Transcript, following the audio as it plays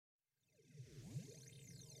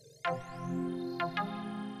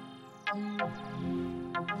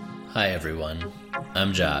Hi everyone,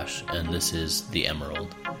 I'm Josh, and this is The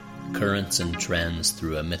Emerald, Currents and Trends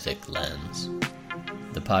Through a Mythic Lens,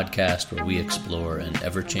 the podcast where we explore an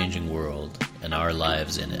ever-changing world and our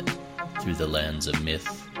lives in it through the lens of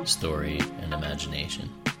myth, story, and imagination.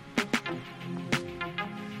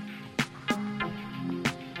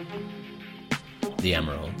 The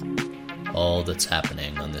Emerald, all that's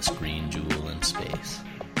happening on this green jewel in space.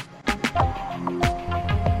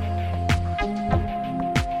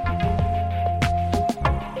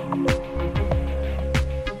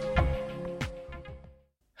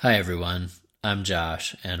 Hi everyone, I'm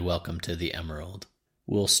Josh, and welcome to The Emerald.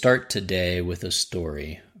 We'll start today with a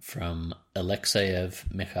story from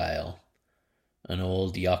Alexeyev Mikhail, an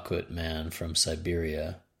old Yakut man from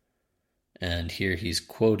Siberia, and here he's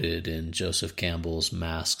quoted in Joseph Campbell's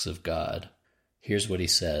Masks of God. Here's what he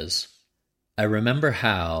says. I remember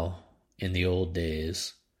how, in the old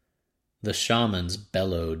days, the shamans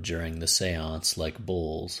bellowed during the seance like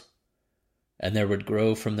bulls, and there would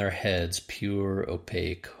grow from their heads pure,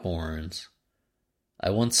 opaque horns.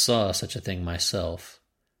 I once saw such a thing myself.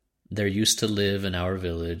 There used to live in our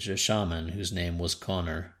village a shaman whose name was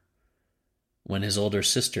Connor. When his older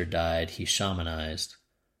sister died, he shamanized.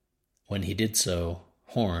 When he did so,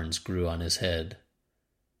 horns grew on his head.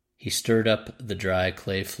 He stirred up the dry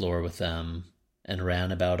clay floor with them and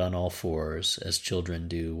ran about on all fours, as children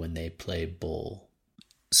do when they play bull.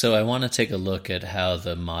 So I want to take a look at how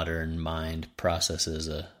the modern mind processes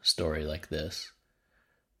a story like this.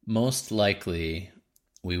 Most likely,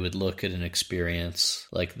 we would look at an experience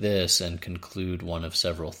like this and conclude one of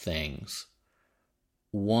several things.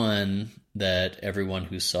 One, that everyone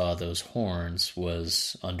who saw those horns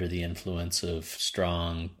was under the influence of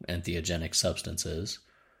strong entheogenic substances.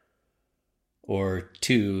 Or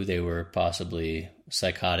two, they were possibly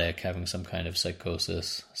psychotic, having some kind of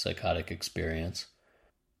psychosis, psychotic experience.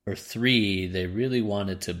 Or three, they really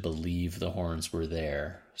wanted to believe the horns were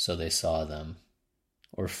there, so they saw them.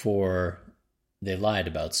 Or four, they lied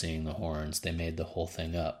about seeing the horns, they made the whole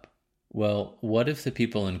thing up. Well, what if the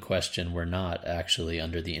people in question were not actually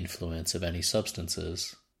under the influence of any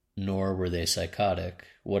substances, nor were they psychotic?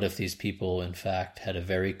 What if these people, in fact, had a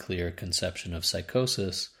very clear conception of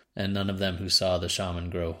psychosis, and none of them who saw the shaman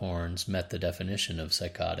grow horns met the definition of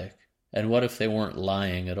psychotic? And what if they weren't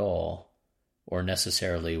lying at all, or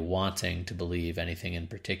necessarily wanting to believe anything in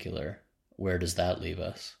particular? Where does that leave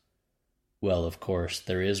us? Well, of course,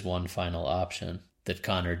 there is one final option, that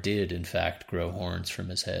Connor did, in fact, grow horns from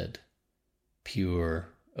his head. Pure,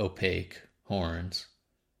 opaque horns.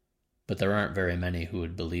 But there aren't very many who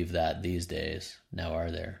would believe that these days, now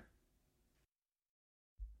are there?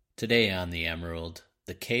 Today on The Emerald,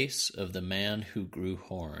 the case of the man who grew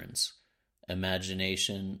horns.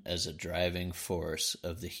 Imagination as a driving force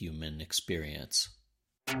of the human experience.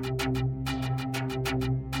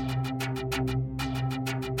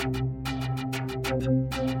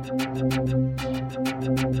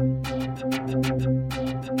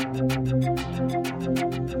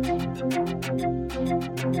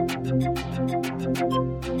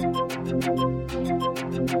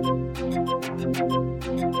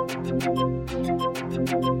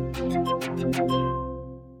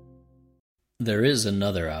 There is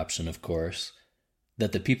another option, of course,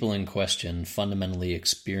 that the people in question fundamentally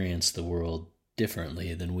experience the world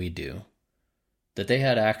differently than we do, that they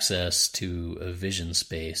had access to a vision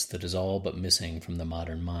space that is all but missing from the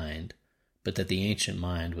modern mind, but that the ancient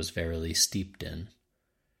mind was verily steeped in.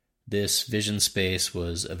 This vision space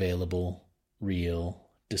was available, real,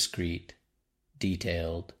 discrete,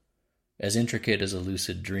 detailed, as intricate as a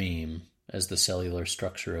lucid dream, as the cellular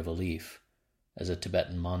structure of a leaf, as a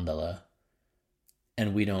Tibetan mandala.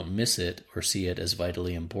 And we don't miss it or see it as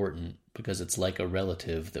vitally important because it's like a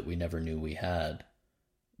relative that we never knew we had,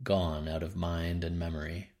 gone out of mind and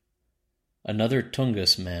memory. Another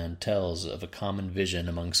Tungus man tells of a common vision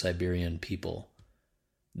among Siberian people,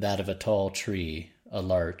 that of a tall tree, a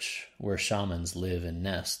larch, where shamans live in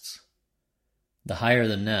nests. The higher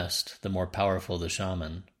the nest, the more powerful the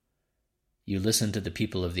shaman. You listen to the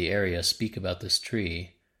people of the area speak about this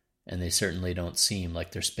tree, and they certainly don't seem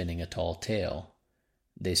like they're spinning a tall tale.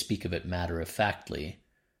 They speak of it matter-of-factly,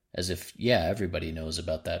 as if, yeah, everybody knows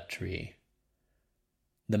about that tree.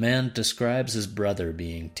 The man describes his brother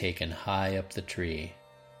being taken high up the tree,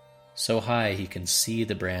 so high he can see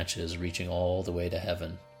the branches reaching all the way to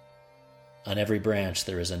heaven. On every branch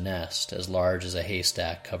there is a nest as large as a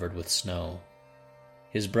haystack covered with snow.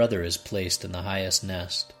 His brother is placed in the highest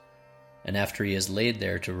nest, and after he is laid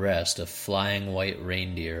there to rest, a flying white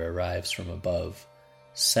reindeer arrives from above,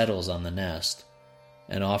 settles on the nest,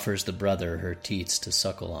 and offers the brother her teats to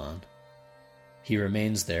suckle on. He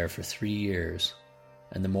remains there for 3 years,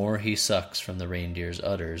 and the more he sucks from the reindeer's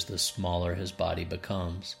udders, the smaller his body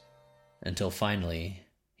becomes, until finally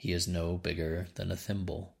he is no bigger than a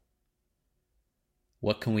thimble.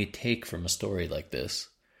 What can we take from a story like this,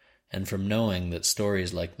 and from knowing that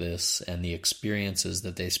stories like this and the experiences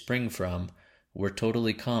that they spring from were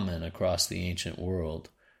totally common across the ancient world,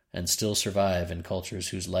 and still survive in cultures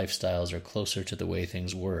whose lifestyles are closer to the way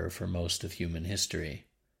things were for most of human history?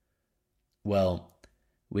 Well,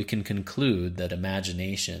 we can conclude that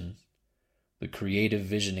imagination, the creative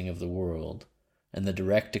visioning of the world, and the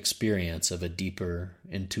direct experience of a deeper,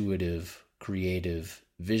 intuitive, creative,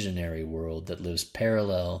 visionary world that lives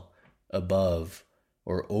parallel, above,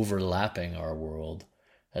 or overlapping our world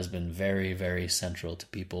has been very, very central to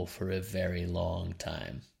people for a very long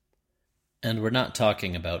time. And we're not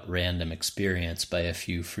talking about random experience by a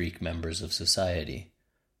few freak members of society.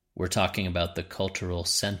 We're talking about the cultural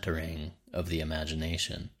centering of the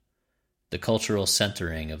imagination, the cultural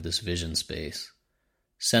centering of this vision space,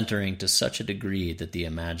 centering to such a degree that the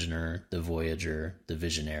imaginer, the voyager, the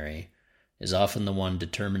visionary, is often the one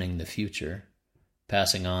determining the future,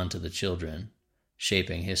 passing on to the children,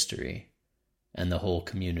 shaping history, and the whole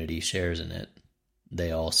community shares in it.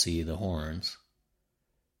 They all see the horns.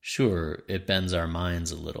 Sure, it bends our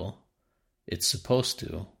minds a little. It's supposed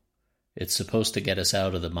to. It's supposed to get us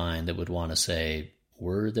out of the mind that would want to say,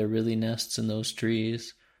 were there really nests in those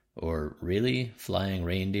trees? Or really, flying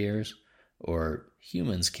reindeers? Or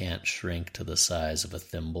humans can't shrink to the size of a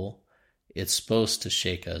thimble. It's supposed to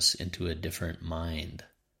shake us into a different mind.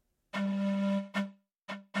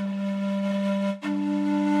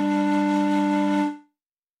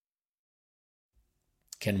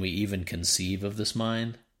 Can we even conceive of this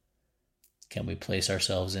mind? Can we place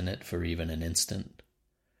ourselves in it for even an instant?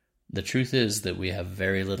 The truth is that we have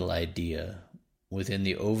very little idea, within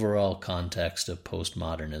the overall context of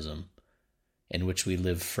postmodernism, in which we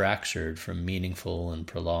live fractured from meaningful and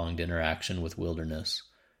prolonged interaction with wilderness,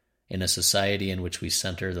 in a society in which we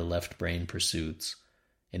center the left brain pursuits,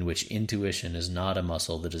 in which intuition is not a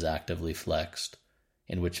muscle that is actively flexed,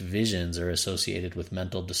 in which visions are associated with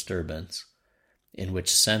mental disturbance, in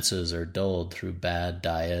which senses are dulled through bad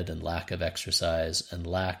diet and lack of exercise and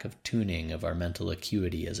lack of tuning of our mental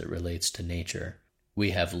acuity as it relates to nature.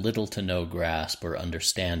 We have little to no grasp or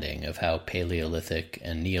understanding of how Paleolithic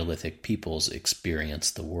and Neolithic peoples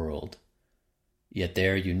experience the world. Yet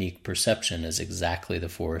their unique perception is exactly the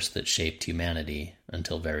force that shaped humanity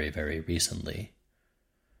until very, very recently.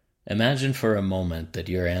 Imagine for a moment that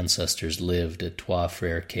your ancestors lived at Trois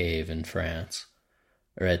Frères Cave in France,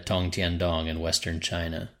 or at Tongtiandong in western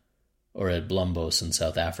China, or at Blombos in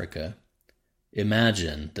South Africa.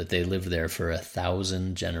 Imagine that they lived there for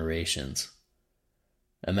 1,000 generations.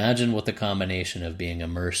 Imagine what the combination of being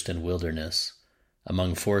immersed in wilderness,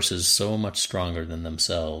 among forces so much stronger than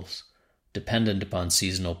themselves, dependent upon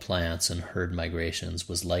seasonal plants and herd migrations,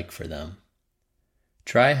 was like for them.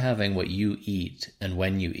 Try having what you eat and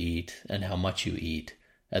when you eat and how much you eat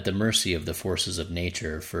at the mercy of the forces of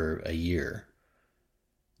nature for a year.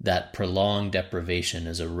 That prolonged deprivation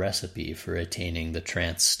is a recipe for attaining the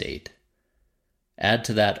trance state. Add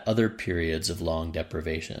to that other periods of long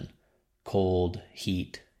deprivation, cold,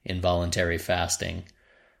 heat, involuntary fasting.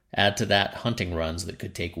 Add to that hunting runs that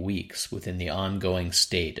could take weeks within the ongoing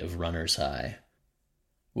state of runner's high.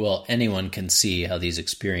 Well, anyone can see how these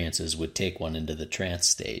experiences would take one into the trance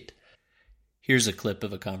state. Here's a clip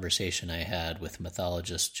of a conversation I had with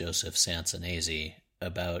mythologist Joseph Sansonazi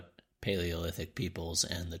about Paleolithic peoples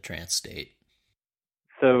and the trance state.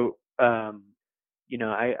 So,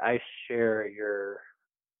 I share your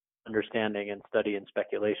understanding and study and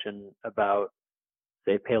speculation about,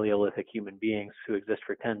 say, Paleolithic human beings who exist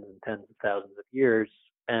for tens and tens of thousands of years.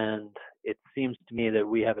 And it seems to me that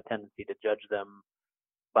we have a tendency to judge them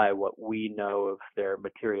by what we know of their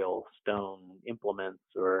material stone implements,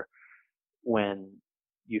 or when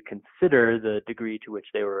you consider the degree to which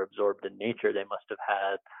they were absorbed in nature, they must have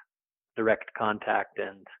had direct contact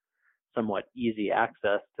and somewhat easy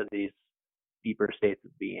access to these deeper states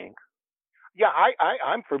of being. Yeah,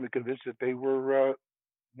 I'm firmly convinced that they were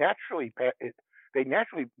they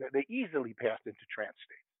easily passed into trance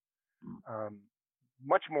states,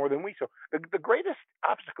 much more than we. So the greatest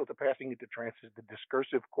obstacle to passing into trance is the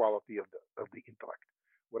discursive quality of the intellect,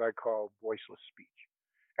 what I call voiceless speech.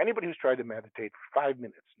 Anybody who's tried to meditate for 5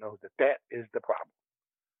 minutes knows that is the problem.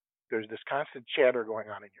 There's this constant chatter going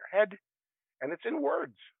on in your head, and it's in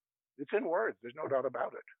words. It's in words. There's no doubt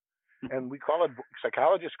about it. And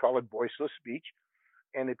psychologists call it voiceless speech,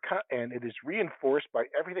 and it is reinforced by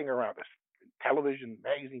everything around us: television,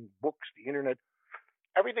 magazine, books, the internet.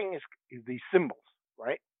 everything is these symbols,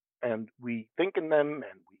 right? And we think in them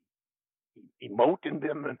and we emote in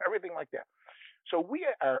them and everything like that. So we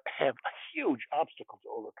have a huge obstacle to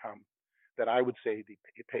overcome that I would say the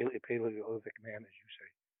Paleolithic man, as you say,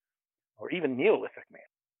 or even Neolithic man,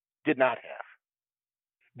 did not have.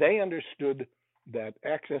 They understood that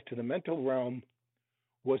access to the mental realm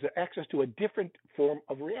was access to a different form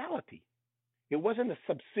of reality. It wasn't a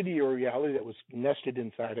subsidiary reality that was nested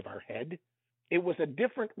inside of our head. It was a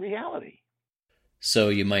different reality. So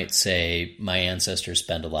you might say, my ancestors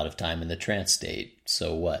spent a lot of time in the trance state.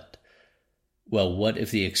 So what? Well, what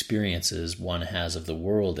if the experiences one has of the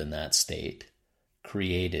world in that state,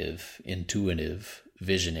 creative, intuitive,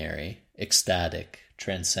 visionary, ecstatic,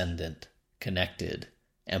 transcendent, connected,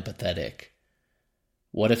 empathetic,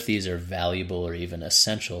 what if these are valuable or even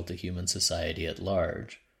essential to human society at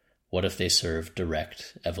large? What if they serve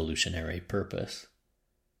direct evolutionary purpose?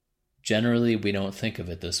 Generally, we don't think of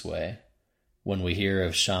it this way. When we hear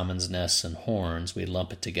of shamans' nests and horns, we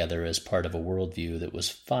lump it together as part of a worldview that was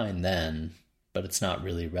fine then, but it's not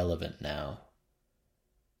really relevant now.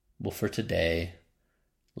 Well, for today,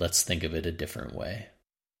 let's think of it a different way.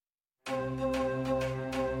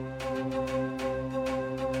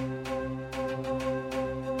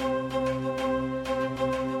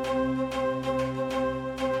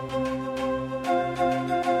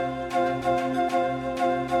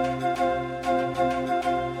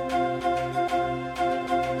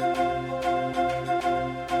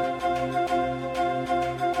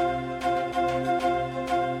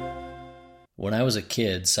 When I was a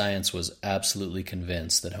kid, science was absolutely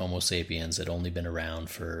convinced that Homo sapiens had only been around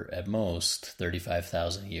for, at most,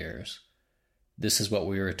 35,000 years. This is what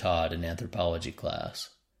we were taught in anthropology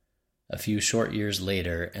class. A few short years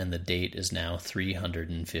later, and the date is now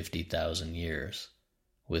 350,000 years,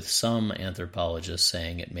 with some anthropologists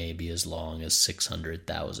saying it may be as long as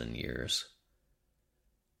 600,000 years.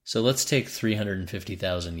 So let's take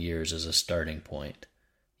 350,000 years as a starting point,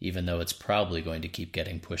 even though it's probably going to keep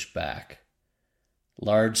getting pushed back.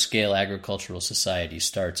 Large-scale agricultural society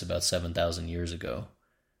starts about 7,000 years ago,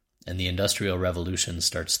 and the Industrial Revolution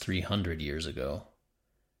starts 300 years ago.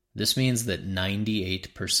 This means that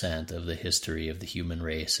 98% of the history of the human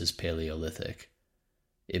race is Paleolithic.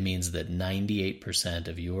 It means that 98%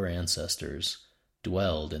 of your ancestors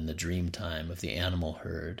dwelled in the dream time of the animal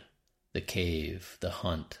herd, the cave, the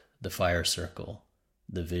hunt, the fire circle,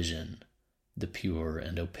 the vision, the pure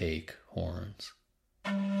and opaque horns.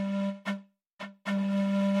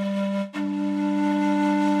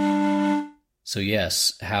 So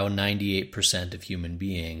yes, how 98% of human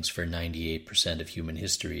beings for 98% of human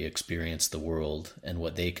history experienced the world and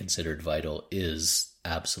what they considered vital is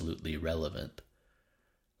absolutely relevant.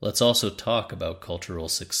 Let's also talk about cultural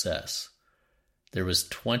success. There was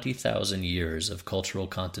 20,000 years of cultural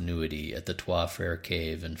continuity at the Trois Frères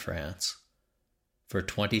Cave in France. For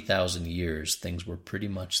 20,000 years, things were pretty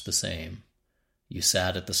much the same. You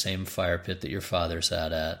sat at the same fire pit that your father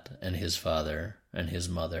sat at, and his father, and his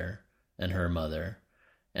mother, and her mother,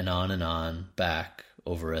 and on, back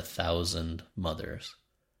over 1,000 mothers.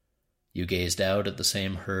 You gazed out at the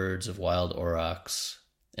same herds of wild aurochs,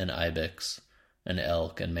 and ibex, and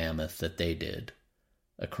elk and mammoth that they did,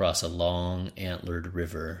 across a long antlered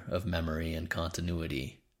river of memory and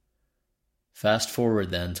continuity. Fast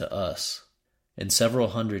forward then to us. In several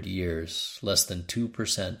hundred years, less than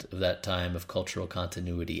 2% of that time of cultural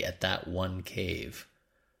continuity at that one cave.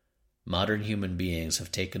 Modern human beings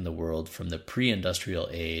have taken the world from the pre-industrial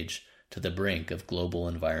age to the brink of global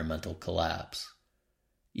environmental collapse.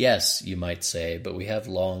 Yes, you might say, but we have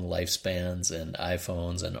long lifespans and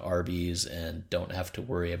iPhones and Arby's and don't have to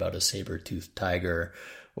worry about a saber-toothed tiger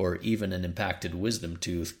or even an impacted wisdom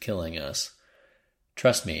tooth killing us.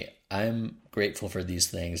 Trust me, I'm grateful for these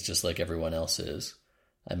things just like everyone else is.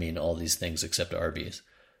 I mean, all these things except Arby's.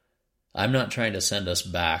 I'm not trying to send us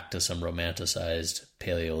back to some romanticized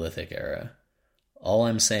Paleolithic era. All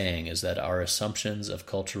I'm saying is that our assumptions of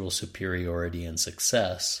cultural superiority and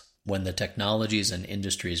success, when the technologies and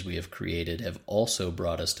industries we have created have also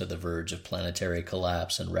brought us to the verge of planetary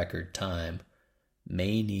collapse in record time,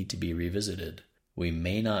 may need to be revisited. We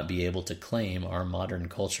may not be able to claim our modern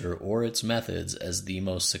culture or its methods as the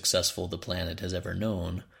most successful the planet has ever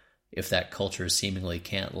known, if that culture seemingly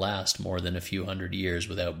can't last more than a few hundred years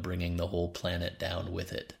without bringing the whole planet down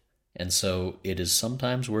with it. And so it is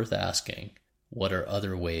sometimes worth asking, what are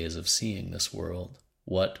other ways of seeing this world?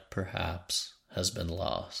 What, perhaps, has been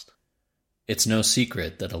lost? It's no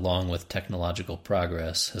secret that along with technological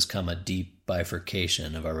progress has come a deep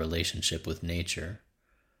bifurcation of our relationship with nature.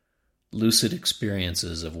 lucid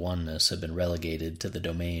experiences of oneness have been relegated to the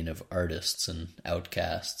domain of artists and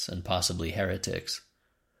outcasts and possibly heretics.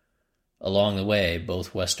 Along the way,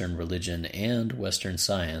 both Western religion and Western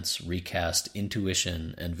science recast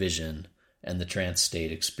intuition and vision and the trance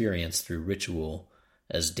state experienced through ritual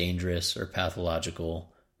as dangerous or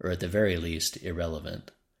pathological, or at the very least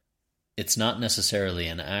irrelevant. It's not necessarily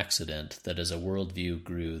an accident that as a worldview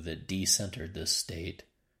grew that decentered this state,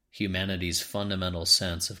 humanity's fundamental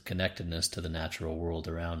sense of connectedness to the natural world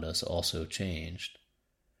around us also changed.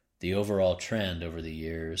 The overall trend over the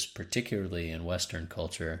years, particularly in Western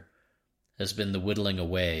culture, has been the whittling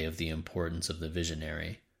away of the importance of the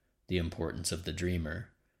visionary, the importance of the dreamer,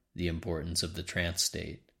 the importance of the trance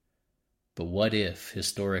state. But what if,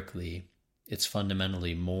 historically, it's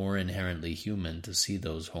fundamentally more inherently human to see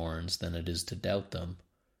those horns than it is to doubt them?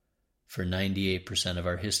 For 98% of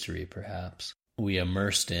our history, perhaps, we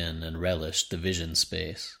immersed in and relished the vision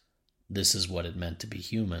space. This is what it meant to be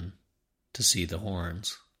human, to see the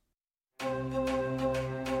horns.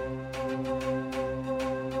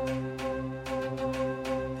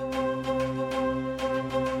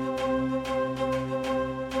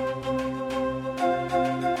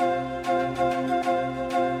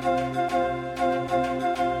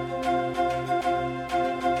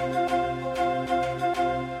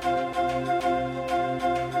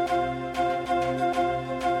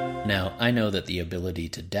 Now, I know that the ability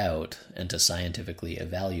to doubt and to scientifically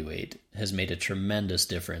evaluate has made a tremendous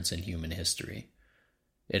difference in human history.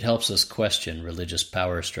 It helps us question religious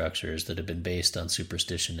power structures that have been based on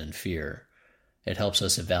superstition and fear. It helps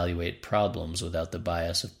us evaluate problems without the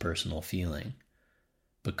bias of personal feeling.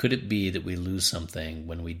 But could it be that we lose something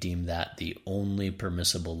when we deem that the only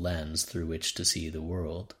permissible lens through which to see the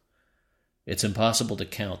world? It's impossible to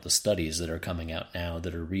count the studies that are coming out now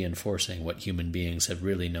that are reinforcing what human beings have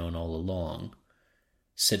really known all along.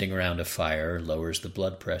 Sitting around a fire lowers the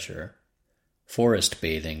blood pressure. Forest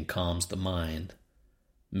bathing calms the mind.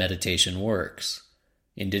 Meditation works.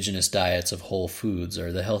 Indigenous diets of whole foods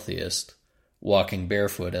are the healthiest. Walking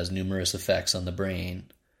barefoot has numerous effects on the brain.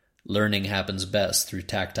 Learning happens best through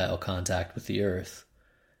tactile contact with the earth.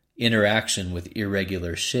 Interaction with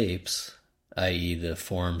irregular shapes, i.e. the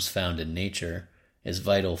forms found in nature, is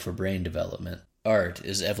vital for brain development. Art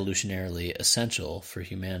is evolutionarily essential for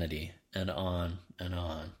humanity, and on and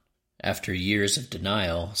on. After years of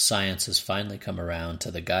denial, science has finally come around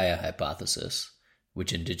to the Gaia hypothesis,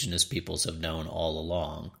 which indigenous peoples have known all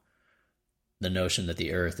along. The notion that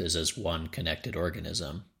the earth is as one connected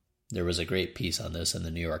organism. There was a great piece on this in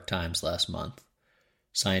the New York Times last month.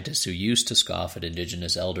 Scientists who used to scoff at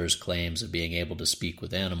indigenous elders' claims of being able to speak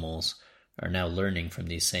with animals are now learning from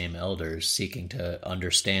these same elders, seeking to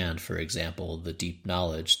understand, for example, the deep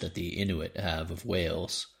knowledge that the Inuit have of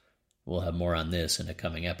whales. We'll have more on this in a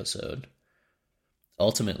coming episode.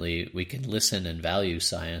 Ultimately, we can listen and value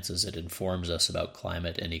science as it informs us about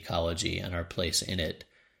climate and ecology and our place in it,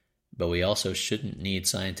 but we also shouldn't need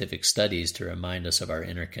scientific studies to remind us of our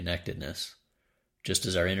interconnectedness, just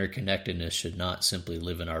as our interconnectedness should not simply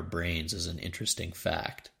live in our brains as an interesting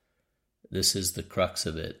fact. This is the crux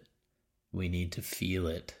of it. We need to feel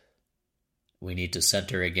it. We need to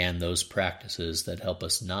center again those practices that help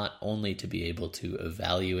us not only to be able to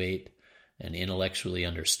evaluate and intellectually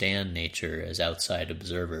understand nature as outside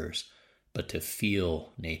observers, but to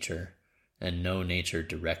feel nature and know nature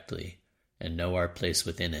directly and know our place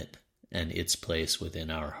within it and its place within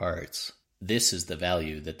our hearts. This is the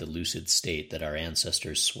value that the lucid state that our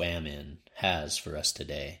ancestors swam in has for us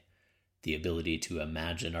today. The ability to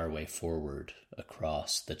imagine our way forward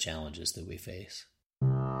across the challenges that we face.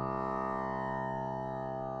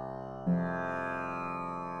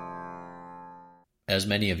 As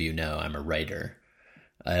many of you know, I'm a writer.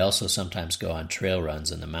 I also sometimes go on trail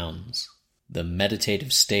runs in the mountains. The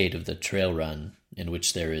meditative state of the trail run, in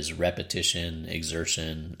which there is repetition,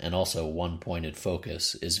 exertion, and also one-pointed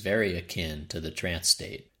focus, is very akin to the trance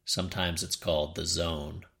state. Sometimes it's called the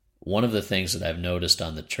zone. One of the things that I've noticed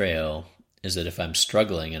on the trail is that if I'm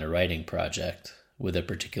struggling in a writing project with a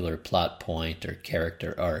particular plot point or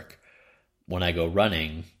character arc, when I go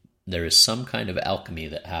running, there is some kind of alchemy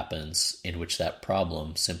that happens in which that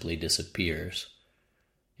problem simply disappears.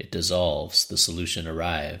 It dissolves, the solution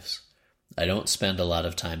arrives. I don't spend a lot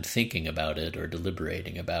of time thinking about it or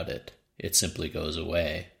deliberating about it. It simply goes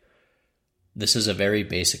away. This is a very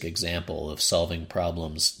basic example of solving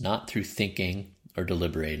problems not through thinking or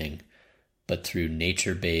deliberating, but through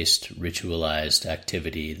nature-based, ritualized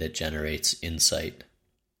activity that generates insight.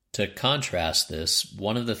 To contrast this,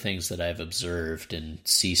 one of the things that I've observed in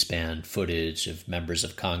C-SPAN footage of members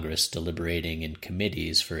of Congress deliberating in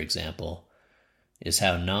committees, for example, is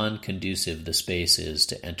how non-conducive the space is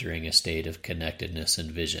to entering a state of connectedness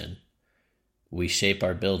and vision. We shape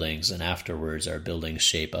our buildings, and afterwards our buildings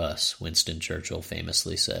shape us, Winston Churchill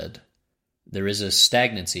famously said. There is a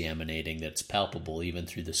stagnancy emanating that's palpable even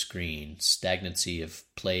through the screen, stagnancy of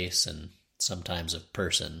place and sometimes of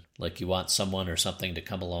person, like you want someone or something to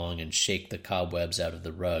come along and shake the cobwebs out of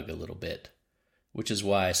the rug a little bit, which is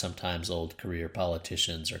why sometimes old career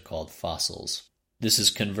politicians are called fossils. This is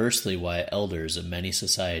conversely why elders of many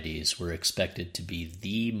societies were expected to be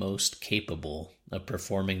the most capable of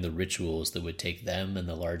performing the rituals that would take them and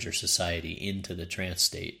the larger society into the trance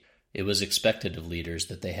state. It was expected of leaders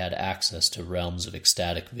that they had access to realms of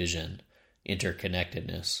ecstatic vision,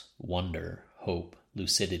 interconnectedness, wonder, hope,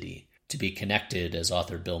 lucidity, to be connected, as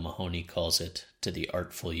author Bill Mahoney calls it, to the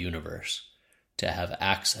artful universe, to have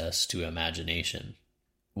access to imagination.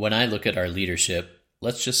 When I look at our leadership,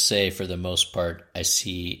 let's just say for the most part I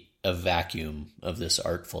see a vacuum of this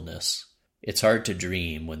artfulness. It's hard to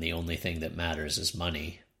dream when the only thing that matters is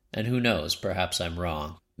money. And who knows, perhaps I'm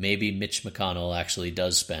wrong. Maybe Mitch McConnell actually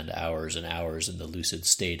does spend hours and hours in the lucid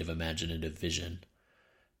state of imaginative vision.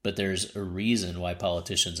 But there's a reason why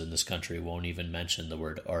politicians in this country won't even mention the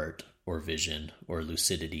word art or vision or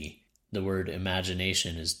lucidity. The word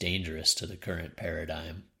imagination is dangerous to the current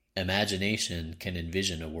paradigm. Imagination can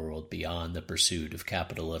envision a world beyond the pursuit of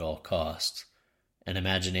capital at all costs, and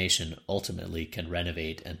imagination ultimately can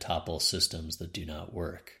renovate and topple systems that do not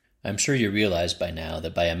work. I'm sure you realize by now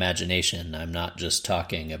that by imagination, I'm not just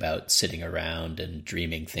talking about sitting around and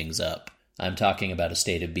dreaming things up. I'm talking about a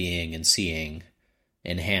state of being and seeing,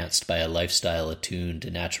 enhanced by a lifestyle attuned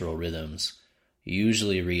to natural rhythms,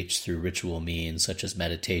 usually reached through ritual means such as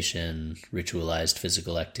meditation, ritualized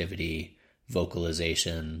physical activity,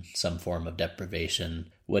 vocalization, some form of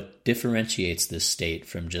deprivation. What differentiates this state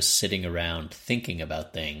from just sitting around thinking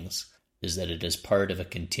about things is that it is part of a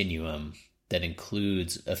continuum that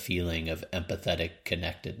includes a feeling of empathetic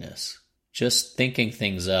connectedness. Just thinking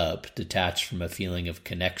things up, detached from a feeling of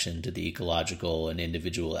connection to the ecological and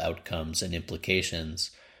individual outcomes and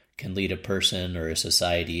implications, can lead a person or a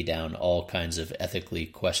society down all kinds of ethically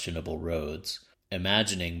questionable roads.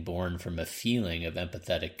 Imagining born from a feeling of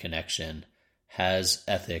empathetic connection has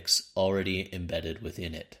ethics already embedded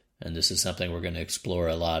within it. And this is something we're going to explore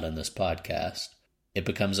a lot on this podcast. It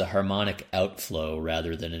becomes a harmonic outflow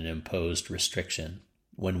rather than an imposed restriction.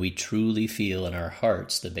 When we truly feel in our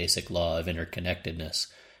hearts the basic law of interconnectedness,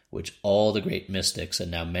 which all the great mystics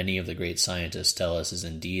and now many of the great scientists tell us is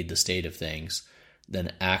indeed the state of things,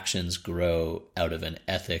 then actions grow out of an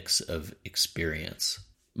ethics of experience.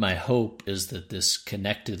 My hope is that this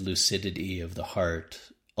connected lucidity of the heart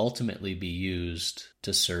ultimately be used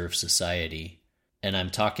to serve society. And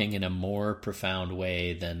I'm talking in a more profound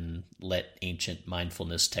way than let ancient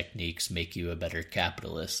mindfulness techniques make you a better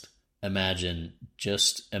capitalist.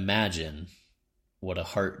 Just imagine what a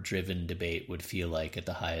heart-driven debate would feel like at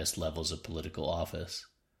the highest levels of political office.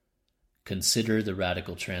 Consider the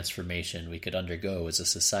radical transformation we could undergo as a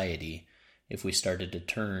society if we started to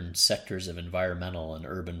turn sectors of environmental and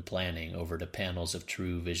urban planning over to panels of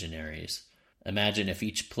true visionaries. Imagine if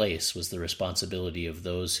each place was the responsibility of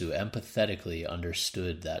those who empathetically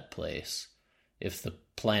understood that place. If the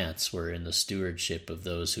plants were in the stewardship of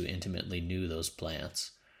those who intimately knew those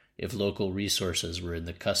plants. If local resources were in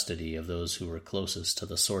the custody of those who were closest to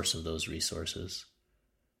the source of those resources.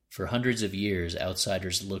 For hundreds of years,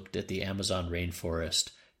 outsiders looked at the Amazon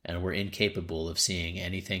rainforest and were incapable of seeing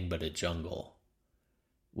anything but a jungle.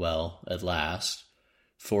 Well, at last,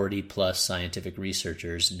 40-plus scientific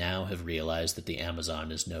researchers now have realized that the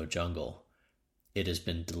Amazon is no jungle. It has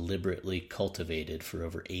been deliberately cultivated for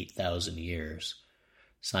over 8,000 years.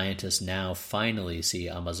 Scientists now finally see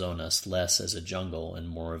Amazonas less as a jungle and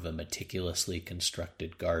more of a meticulously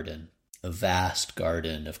constructed garden. A vast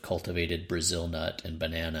garden of cultivated Brazil nut and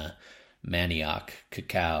banana, manioc,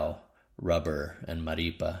 cacao, rubber, and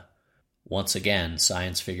maripa. Once again,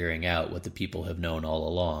 science figuring out what the people have known all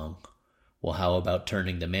along. Well, how about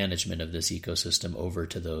turning the management of this ecosystem over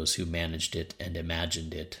to those who managed it and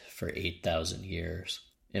imagined it for 8,000 years?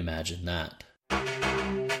 Imagine that.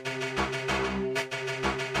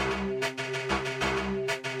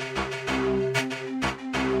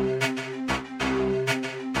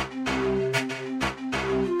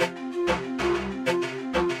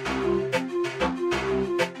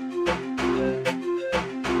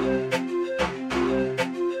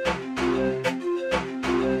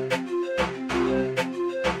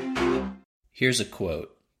 Here's a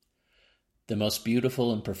quote. The most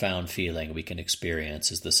beautiful and profound feeling we can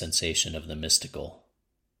experience is the sensation of the mystical.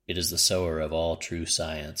 It is the sower of all true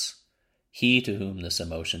science. He to whom this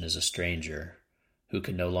emotion is a stranger who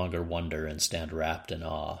can no longer wonder and stand wrapped in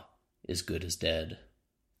awe, is good as dead.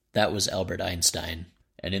 That was Albert Einstein,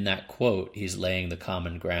 and in that quote he's laying the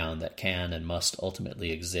common ground that can and must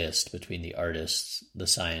ultimately exist between the artist, the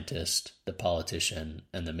scientist, the politician,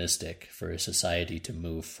 and the mystic for a society to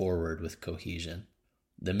move forward with cohesion.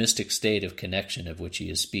 The mystic state of connection of which he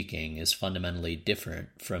is speaking is fundamentally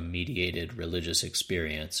different from mediated religious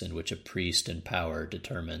experience in which a priest in power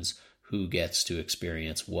determines who gets to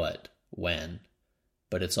experience what, when.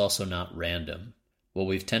 But it's also not random. What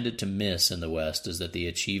we've tended to miss in the West is that the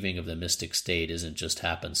achieving of the mystic state isn't just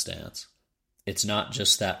happenstance. It's not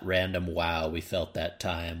just that random wow we felt that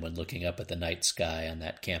time when looking up at the night sky on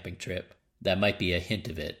that camping trip. That might be a hint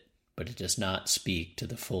of it, but it does not speak to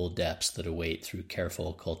the full depths that await through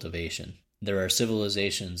careful cultivation. There are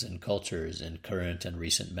civilizations and cultures in current and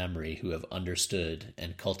recent memory who have understood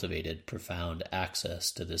and cultivated profound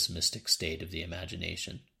access to this mystic state of the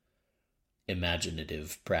imagination.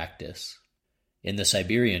 Imaginative practice. In the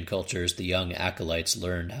Siberian cultures, the young acolytes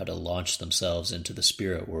learned how to launch themselves into the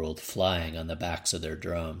spirit world flying on the backs of their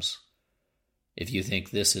drums. If you think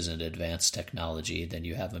this isn't advanced technology, then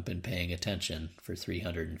you haven't been paying attention for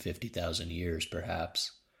 350,000 years,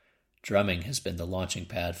 perhaps. Drumming has been the launching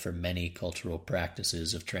pad for many cultural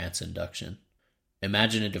practices of trance induction.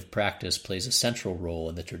 Imaginative practice plays a central role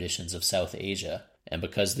in the traditions of South Asia, and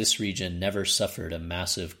because this region never suffered a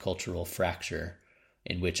massive cultural fracture,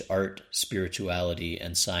 in which art, spirituality,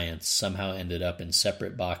 and science somehow ended up in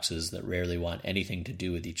separate boxes that rarely want anything to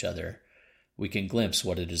do with each other, we can glimpse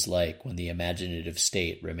what it is like when the imaginative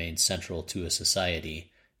state remains central to a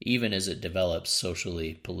society, even as it develops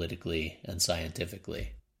socially, politically, and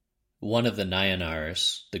scientifically. One of the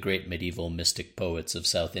Nayanars, the great medieval mystic poets of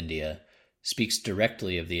South India, speaks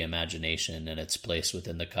directly of the imagination and its place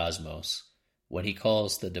within the cosmos, what he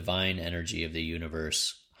calls the divine energy of the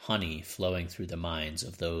universe, honey flowing through the minds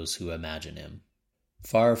of those who imagine him.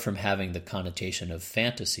 Far from having the connotation of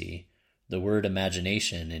fantasy, the word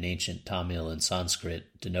imagination in ancient Tamil and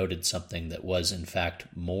Sanskrit denoted something that was in fact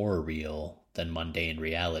more real than mundane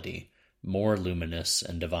reality, more luminous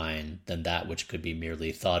and divine than that which could be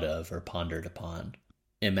merely thought of or pondered upon.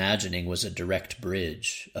 Imagining was a direct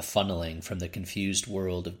bridge, a funneling from the confused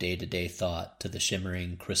world of day-to-day thought to the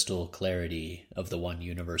shimmering crystal clarity of the one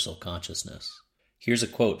universal consciousness. Here's a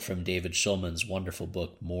quote from David Shulman's wonderful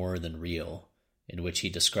book More Than Real, in which he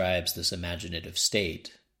describes this imaginative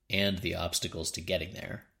state and the obstacles to getting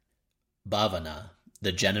there. Bhavana,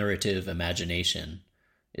 the generative imagination,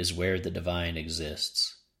 is where the divine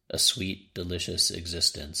exists, a sweet, delicious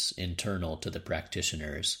existence internal to the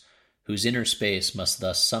practitioners, whose inner space must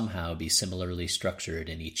thus somehow be similarly structured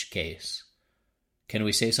in each case. Can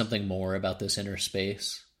we say something more about this inner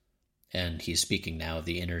space? And he's speaking now of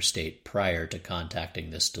the inner state prior to contacting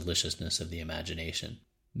this deliciousness of the imagination.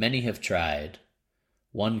 Many have tried.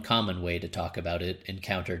 One common way to talk about it,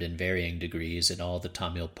 encountered in varying degrees in all the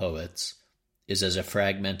Tamil poets, is as a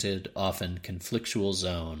fragmented, often conflictual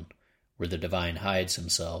zone where the divine hides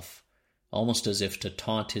himself, almost as if to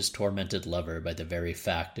taunt his tormented lover by the very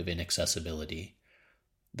fact of inaccessibility.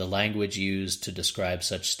 The language used to describe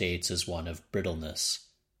such states is one of brittleness,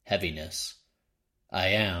 heaviness. I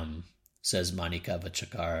am, says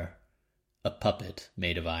Manikavachakar, a puppet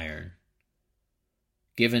made of iron.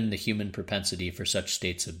 Given the human propensity for such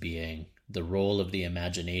states of being, the role of the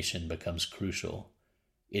imagination becomes crucial.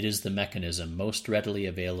 It is the mechanism most readily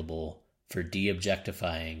available for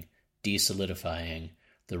de-objectifying, de-solidifying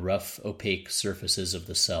the rough, opaque surfaces of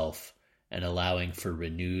the self and allowing for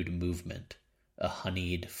renewed movement, a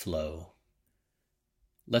honeyed flow.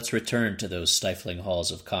 Let's return to those stifling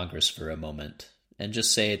halls of Congress for a moment, and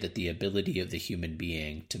just say that the ability of the human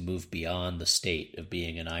being to move beyond the state of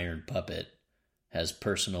being an iron puppet has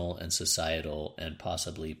personal and societal and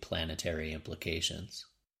possibly planetary implications.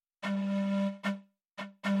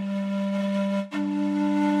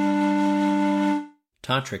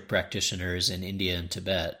 Tantric practitioners in India and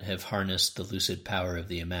Tibet have harnessed the lucid power of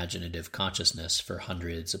the imaginative consciousness for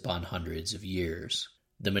hundreds upon hundreds of years.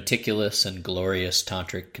 The meticulous and glorious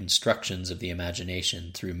tantric constructions of the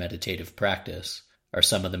imagination through meditative practice are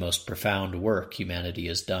some of the most profound work humanity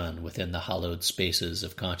has done within the hallowed spaces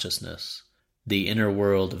of consciousness. The inner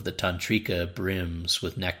world of the Tantrika brims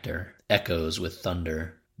with nectar, echoes with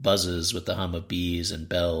thunder, buzzes with the hum of bees and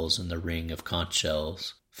bells and the ring of conch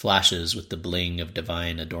shells, flashes with the bling of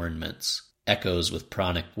divine adornments, echoes with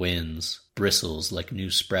pranic winds, bristles like new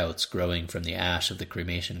sprouts growing from the ash of the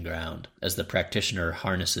cremation ground, as the practitioner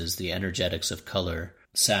harnesses the energetics of color,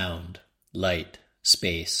 sound, light,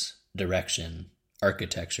 space, direction,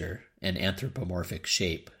 architecture, and anthropomorphic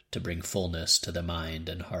shape to bring fullness to the mind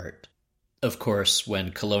and heart. Of course,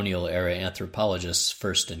 when colonial-era anthropologists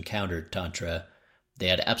first encountered Tantra, they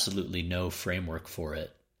had absolutely no framework for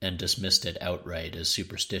it and dismissed it outright as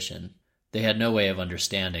superstition. They had no way of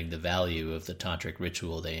understanding the value of the tantric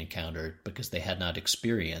ritual they encountered because they had not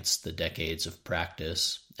experienced the decades of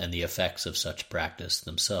practice and the effects of such practice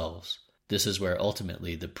themselves. This is where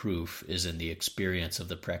ultimately the proof is in the experience of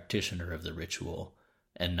the practitioner of the ritual,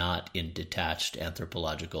 and not in detached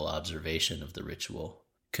anthropological observation of the ritual.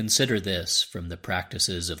 Consider this from the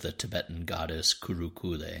practices of the Tibetan goddess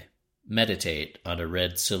Kurukule. Meditate on a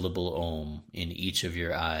red syllable Om in each of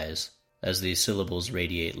your eyes. As these syllables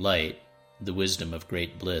radiate light, the wisdom of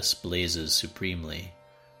great bliss blazes supremely.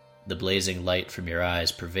 The blazing light from your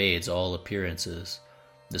eyes pervades all appearances.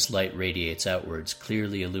 This light radiates outwards,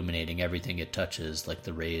 clearly illuminating everything it touches like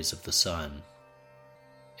the rays of the sun.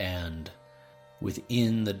 And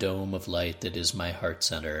within the dome of light that is my heart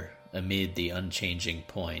center, amid the unchanging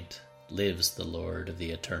point, lives the Lord of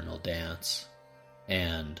the eternal dance.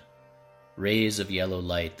 And rays of yellow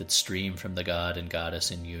light that stream from the god and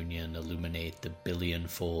goddess in union illuminate the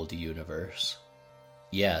billion-fold universe.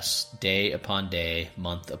 Yes, day upon day,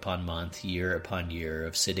 month upon month, year upon year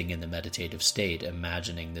of sitting in the meditative state,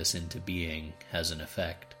 imagining this into being, has an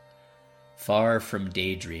effect. Far from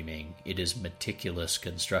daydreaming, it is meticulous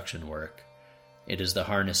construction work. It is the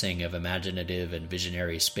harnessing of imaginative and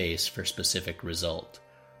visionary space for specific result.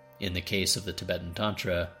 In the case of the Tibetan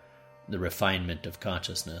Tantra, the refinement of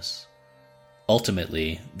consciousness.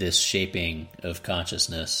 Ultimately, this shaping of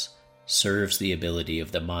consciousness serves the ability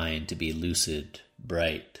of the mind to be lucid,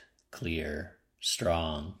 bright, clear,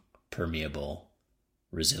 strong, permeable,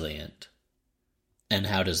 resilient. And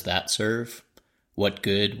how does that serve? What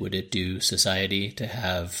good would it do society to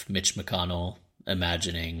have Mitch McConnell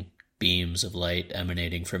imagining beams of light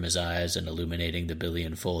emanating from his eyes and illuminating the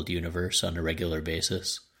billion-fold universe on a regular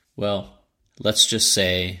basis? Well, let's just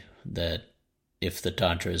say that if the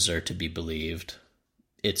Tantras are to be believed,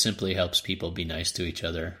 it simply helps people be nice to each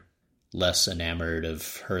other, less enamored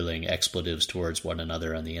of hurling expletives towards one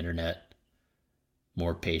another on the internet,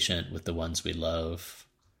 more patient with the ones we love,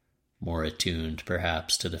 more attuned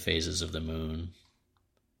perhaps to the phases of the moon,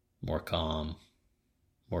 more calm,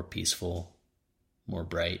 more peaceful, more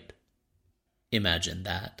bright. Imagine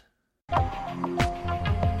that.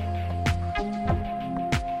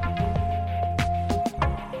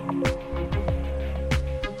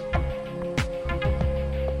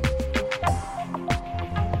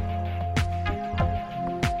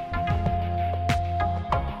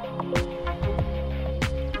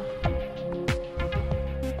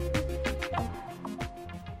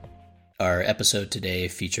 Our episode today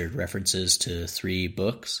featured references to 3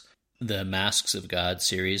 books: the Masks of God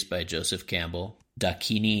series by Joseph Campbell,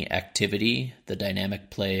 Dakini Activity, The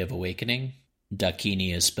Dynamic Play of Awakening.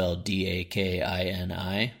 Dakini is spelled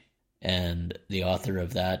D-A-K-I-N-I, and the author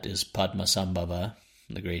of that is Padmasambhava,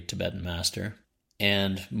 the great Tibetan master,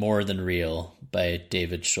 and More Than Real by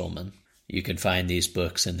David Shulman. You can find these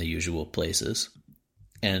books in the usual places.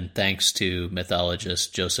 And thanks to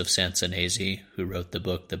mythologist Joseph Sansanese, who wrote the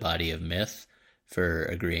book The Body of Myth, for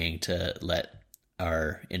agreeing to let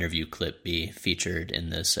our interview clip be featured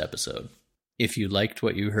in this episode. If you liked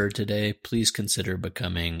what you heard today, please consider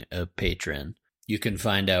becoming a patron. You can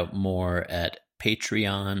find out more at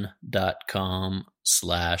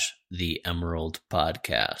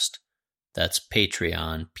patreon.com/theemeraldpodcast. That's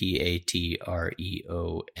Patreon,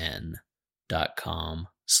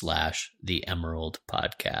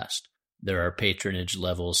 patreon.com/theemeraldpodcast. There are patronage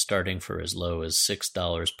levels starting for as low as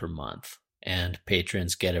 $6 per month, and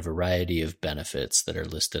patrons get a variety of benefits that are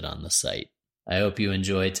listed on the site. I hope you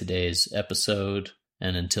enjoyed today's episode,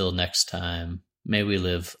 and until next time, may we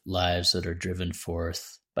live lives that are driven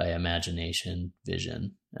forth by imagination,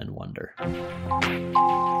 vision, and wonder.